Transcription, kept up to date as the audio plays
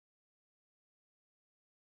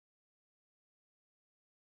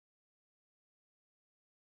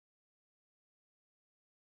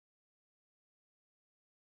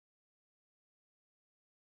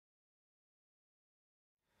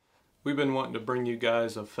We've been wanting to bring you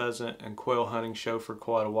guys a pheasant and quail hunting show for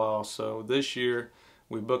quite a while, so this year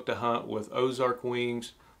we booked a hunt with Ozark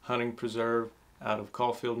Wings Hunting Preserve out of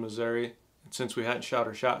Caulfield, Missouri. And since we hadn't shot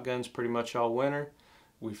our shotguns pretty much all winter,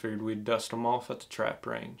 we figured we'd dust them off at the trap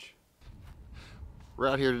range. We're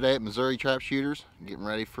out here today at Missouri Trap Shooters, getting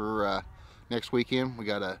ready for next weekend. We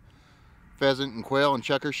got a pheasant and quail and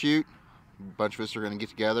chukar shoot. A bunch of us are going to get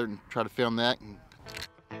together and try to film that.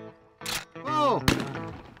 Oh!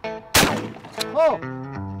 Oh!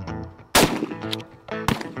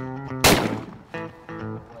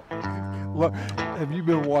 Look, have you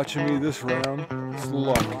been watching me this round?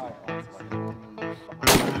 Look.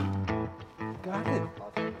 Got it.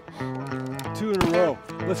 2 in a row.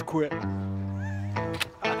 Let's quit.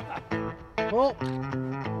 Oh!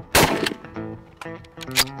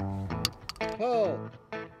 Oh!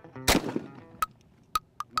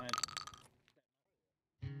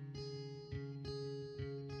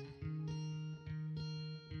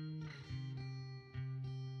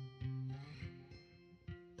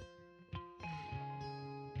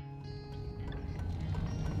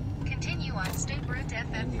 Continue on State Route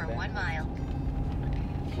FM for 1 mile.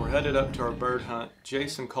 We're headed up to our bird hunt.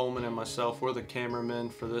 Jason Coleman and myself were the cameramen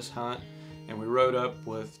for this hunt, and we rode up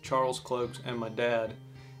with Charles Cloaks and my dad.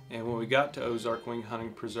 And when we got to Ozark Wing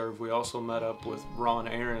Hunting Preserve, we also met up with Ron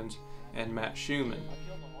Ahrens and Matt Schumann.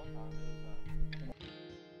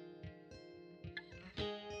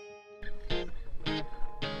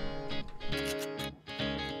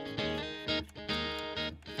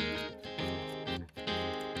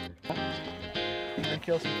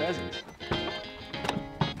 Kill some pheasants.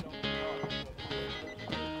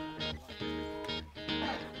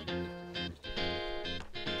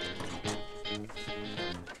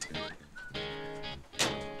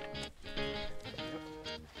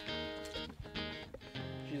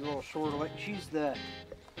 She's a little shorter. She's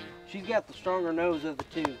got the stronger nose of the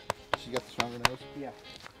two. She got the stronger nose? Yeah.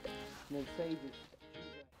 And then Sage is.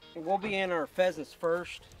 And we'll be in our pheasants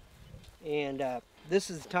first, and this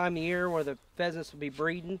is the time of year where the pheasants will be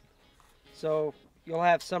breeding. So you'll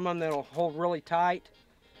have some of them that'll hold really tight,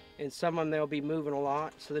 and some of them they'll be moving a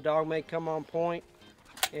lot. So the dog may come on point.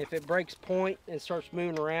 And if it breaks point and starts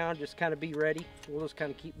moving around, just kind of be ready. We'll just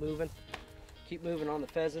kind of keep moving on the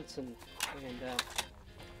pheasants, and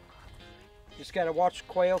just got to watch the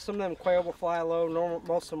quail. Some of them quail will fly low.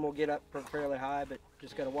 Most of them will get up fairly high, but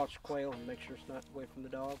just got to watch the quail and make sure it's not away from the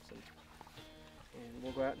dogs, and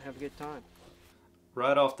we'll go out and have a good time.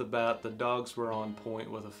 Right off the bat, the dogs were on point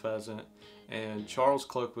with a pheasant, and Charles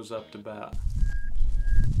Cloak was up to bat.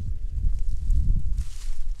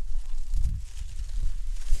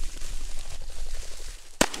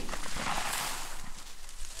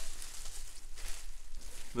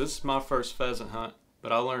 This is my first pheasant hunt,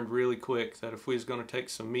 but I learned really quick that if we was going to take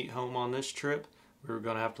some meat home on this trip, we were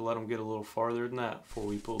going to have to let them get a little farther than that before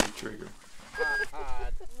we pulled the trigger.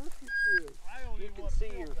 You can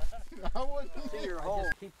see your hole.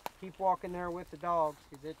 Just keep walking there with the dogs,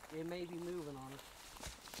 because it may be moving on us.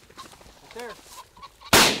 Right there.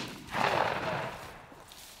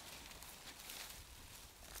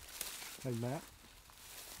 Hey, Matt.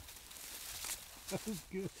 That was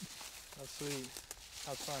good. That's sweet.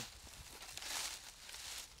 That's fun.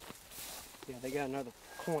 Yeah, they got another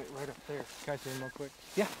point right up there. Can I see him real quick?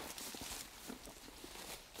 Yeah.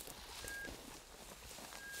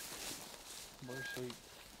 Very sweet.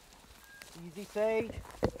 Easy, Sage.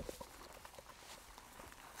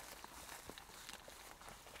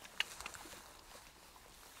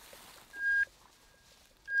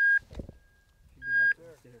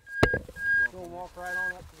 Go and walk right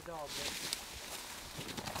on up to the dog,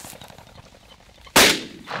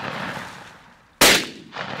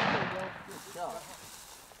 Good shot.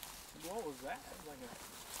 What was that?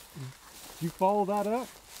 You follow that up?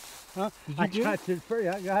 Huh? Did you get it?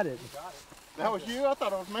 I got it. That was you? I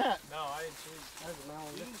thought it was Matt. No, I didn't see. There's a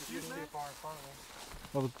melanistic. You didn't be far in front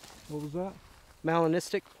of me. What was that?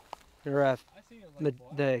 Melanistic. They're I see it like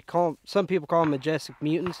they call them, some people call them majestic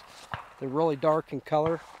mutants. They're really dark in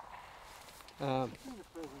color.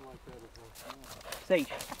 Sage,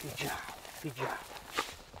 good job, good job.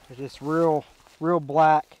 They're just real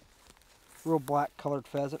black colored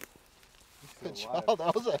pheasant. Good shot.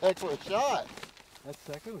 That was a heck of a shot. That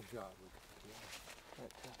second shot.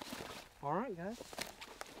 All right, guys.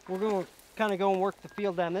 We're going to kind of go and work the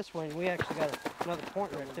field down this way, and we actually got another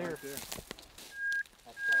point right there.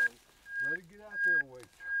 Let it get out there and wait.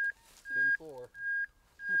 10-4.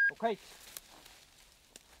 Okay.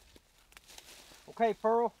 Okay,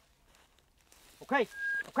 Pearl. Okay.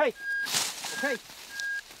 Okay. Okay.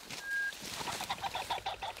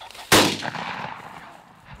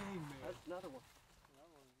 Amen. another one.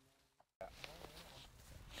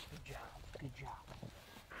 Good job. Good job.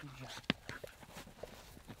 Good job.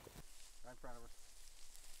 Right in front of her.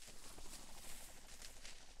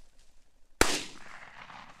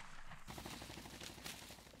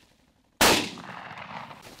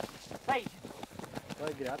 Sage.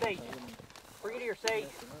 Get out Sage. Bring it here, Sage.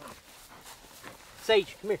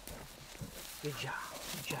 Sage, come here. Good job.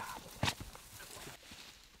 Good job.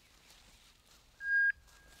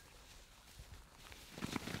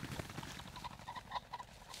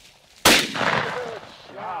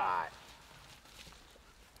 Shot.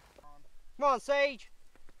 Come on, Sage.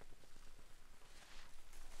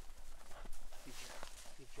 Good job.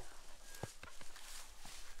 Good job.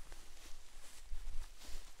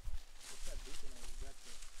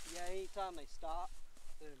 Yeah, anytime they stop,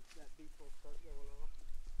 then that beep will start going off.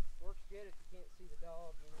 Works good if you can't see the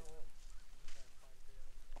dog, you know.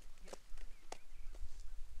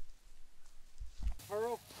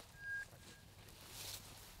 Pearl.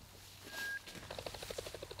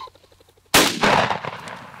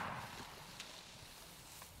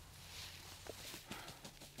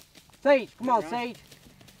 Sage, come on, Sage.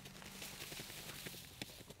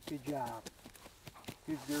 Good job.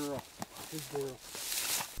 Good girl. Good girl.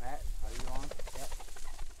 Matt, are you on? Yep.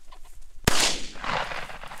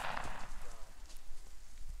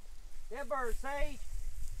 That bird, Sage.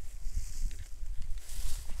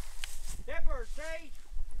 That bird, Sage.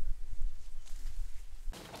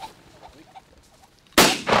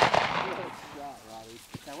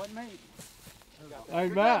 That wasn't me. Hey,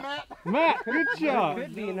 Matt. Matt, good job.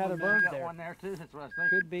 Could be another bird there. One there too. That's what I was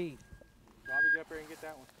thinking. Could be. Bobby, get up here and get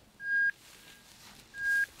that one.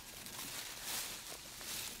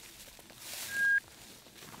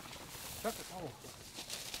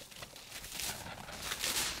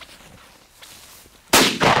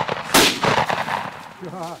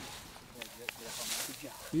 God.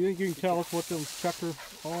 You think you can tell us what them Chukar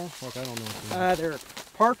are? Like, I don't know. What They're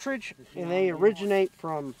partridge, and they originate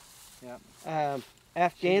from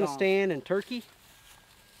Afghanistan and Turkey.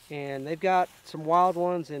 And they've got some wild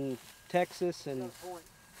ones in Texas and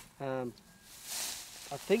I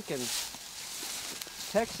think in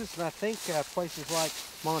Texas, and I think places like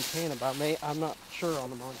Montana, but I'm not sure on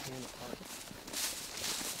the Montana part.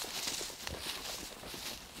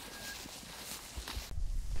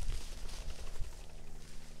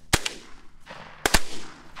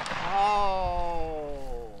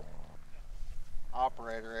 Oh!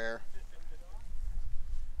 Operator error.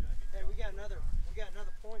 Hey, we got another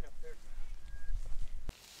point up there.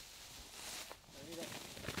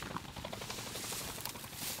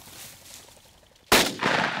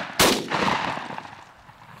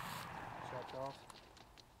 Shots off.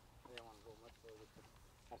 They don't want to go much further.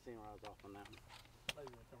 I seen where I was off on that one.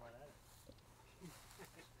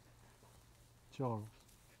 Charles.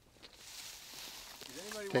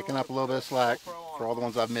 Taking up a little bit of slack for all the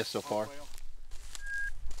ones I've missed so far.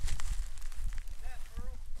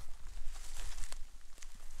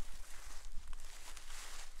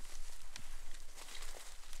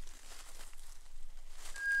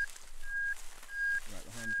 Right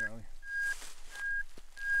behind you, Charlie.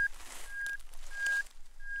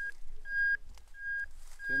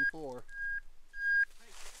 Ten four.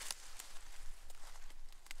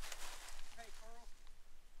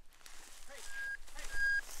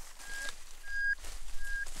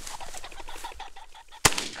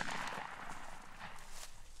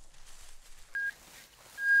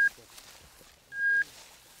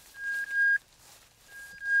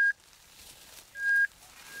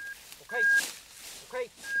 Okay. Okay.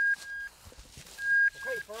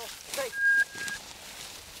 Okay, Pearl. Okay.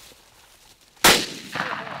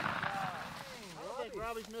 I don't think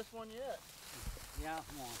Robbie's missed one yet. Yeah,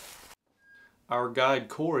 come on. Our guide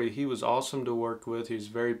Corey, he was awesome to work with. He was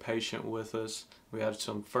very patient with us. We had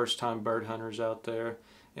some first-time bird hunters out there,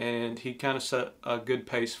 and he kind of set a good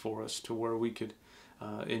pace for us to where we could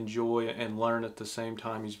enjoy and learn at the same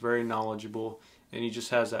time. He's very knowledgeable, and he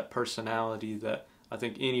just has that personality that I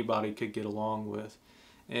think anybody could get along with.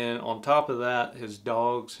 And on top of that, his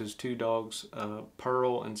dogs, his two dogs,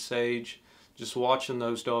 Pearl and Sage, just watching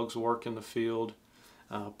those dogs work in the field,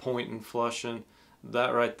 pointing, flushing,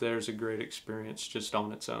 that right there is a great experience just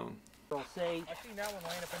on its own. Sage. I seen that one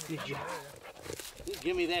laying up in the Good job. area.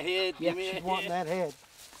 Give me that head. Yeah, Give me she's that wanting head. that head.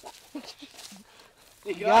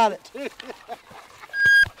 You got it.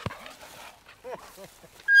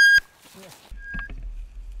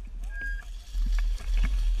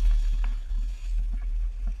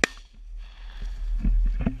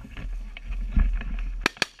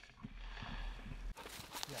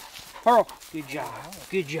 Pearl, good job.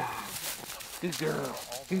 Good job. Good girl.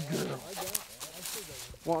 Good girl.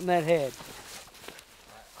 wanting that head.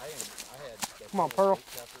 I had Come on, Pearl. 8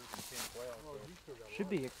 chuckers and 10 quail. Should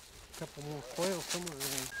be a couple more quail somewhere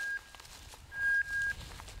around.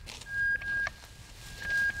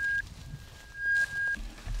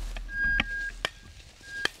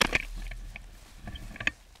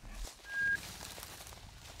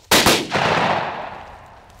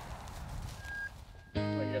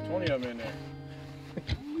 You got 20 of them in there.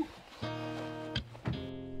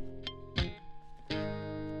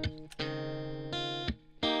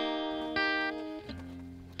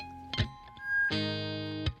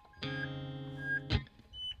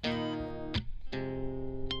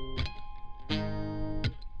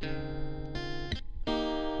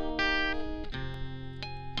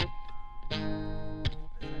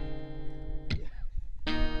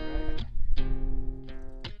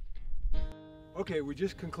 Okay, we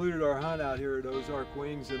just concluded our hunt out here at Ozark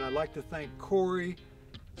Wings, and I'd like to thank Corey,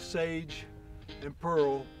 Sage, and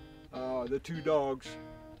Pearl, the 2 dogs,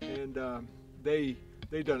 and they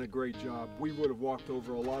done a great job. We would have walked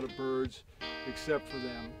over a lot of birds except for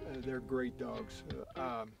them. They're great dogs.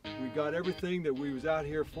 We got everything that we was out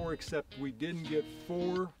here for, except we didn't get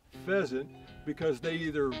 4 pheasant because they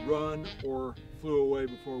either run or flew away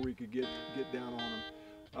before we could get down on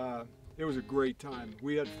them. It was a great time.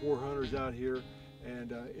 We had 4 hunters out here,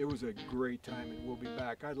 and it was a great time, and we'll be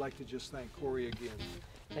back. I'd like to just thank Corey again.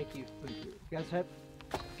 Thank you. Thank you. You guys had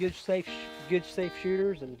good safe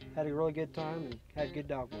shooters and had a really good time and had good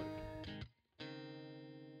dog work.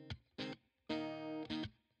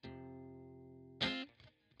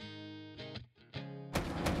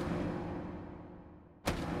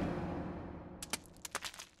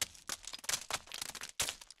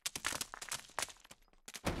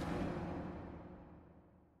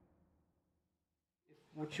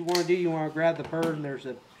 What you want to do, you want to grab the bird, and there's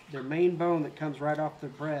their main bone that comes right off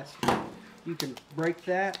their breast. You can break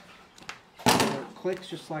that, where it clicks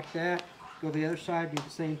just like that. Go to the other side, do the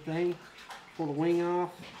same thing. Pull the wing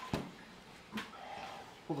off,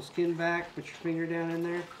 pull the skin back, put your finger down in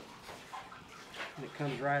there, and it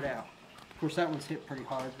comes right out. Of course, that one's hit pretty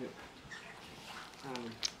hard, but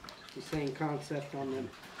the same concept on them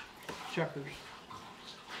chuckers.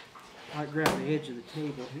 I grab the edge of the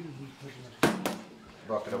table.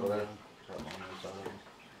 Bucket over there.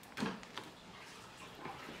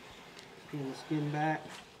 Pin the skin back.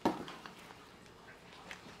 Put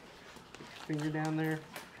your finger down there.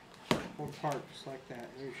 Pull it apart just like that.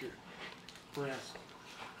 There's your breast.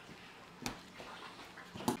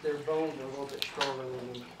 Their bones are a little bit stronger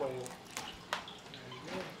than the quail.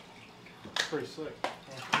 Pretty slick.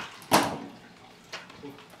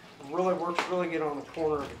 It really works really good on the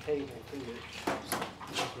corner of the table too.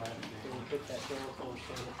 Put that down for a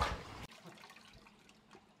second.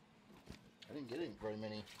 I didn't get very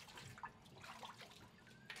many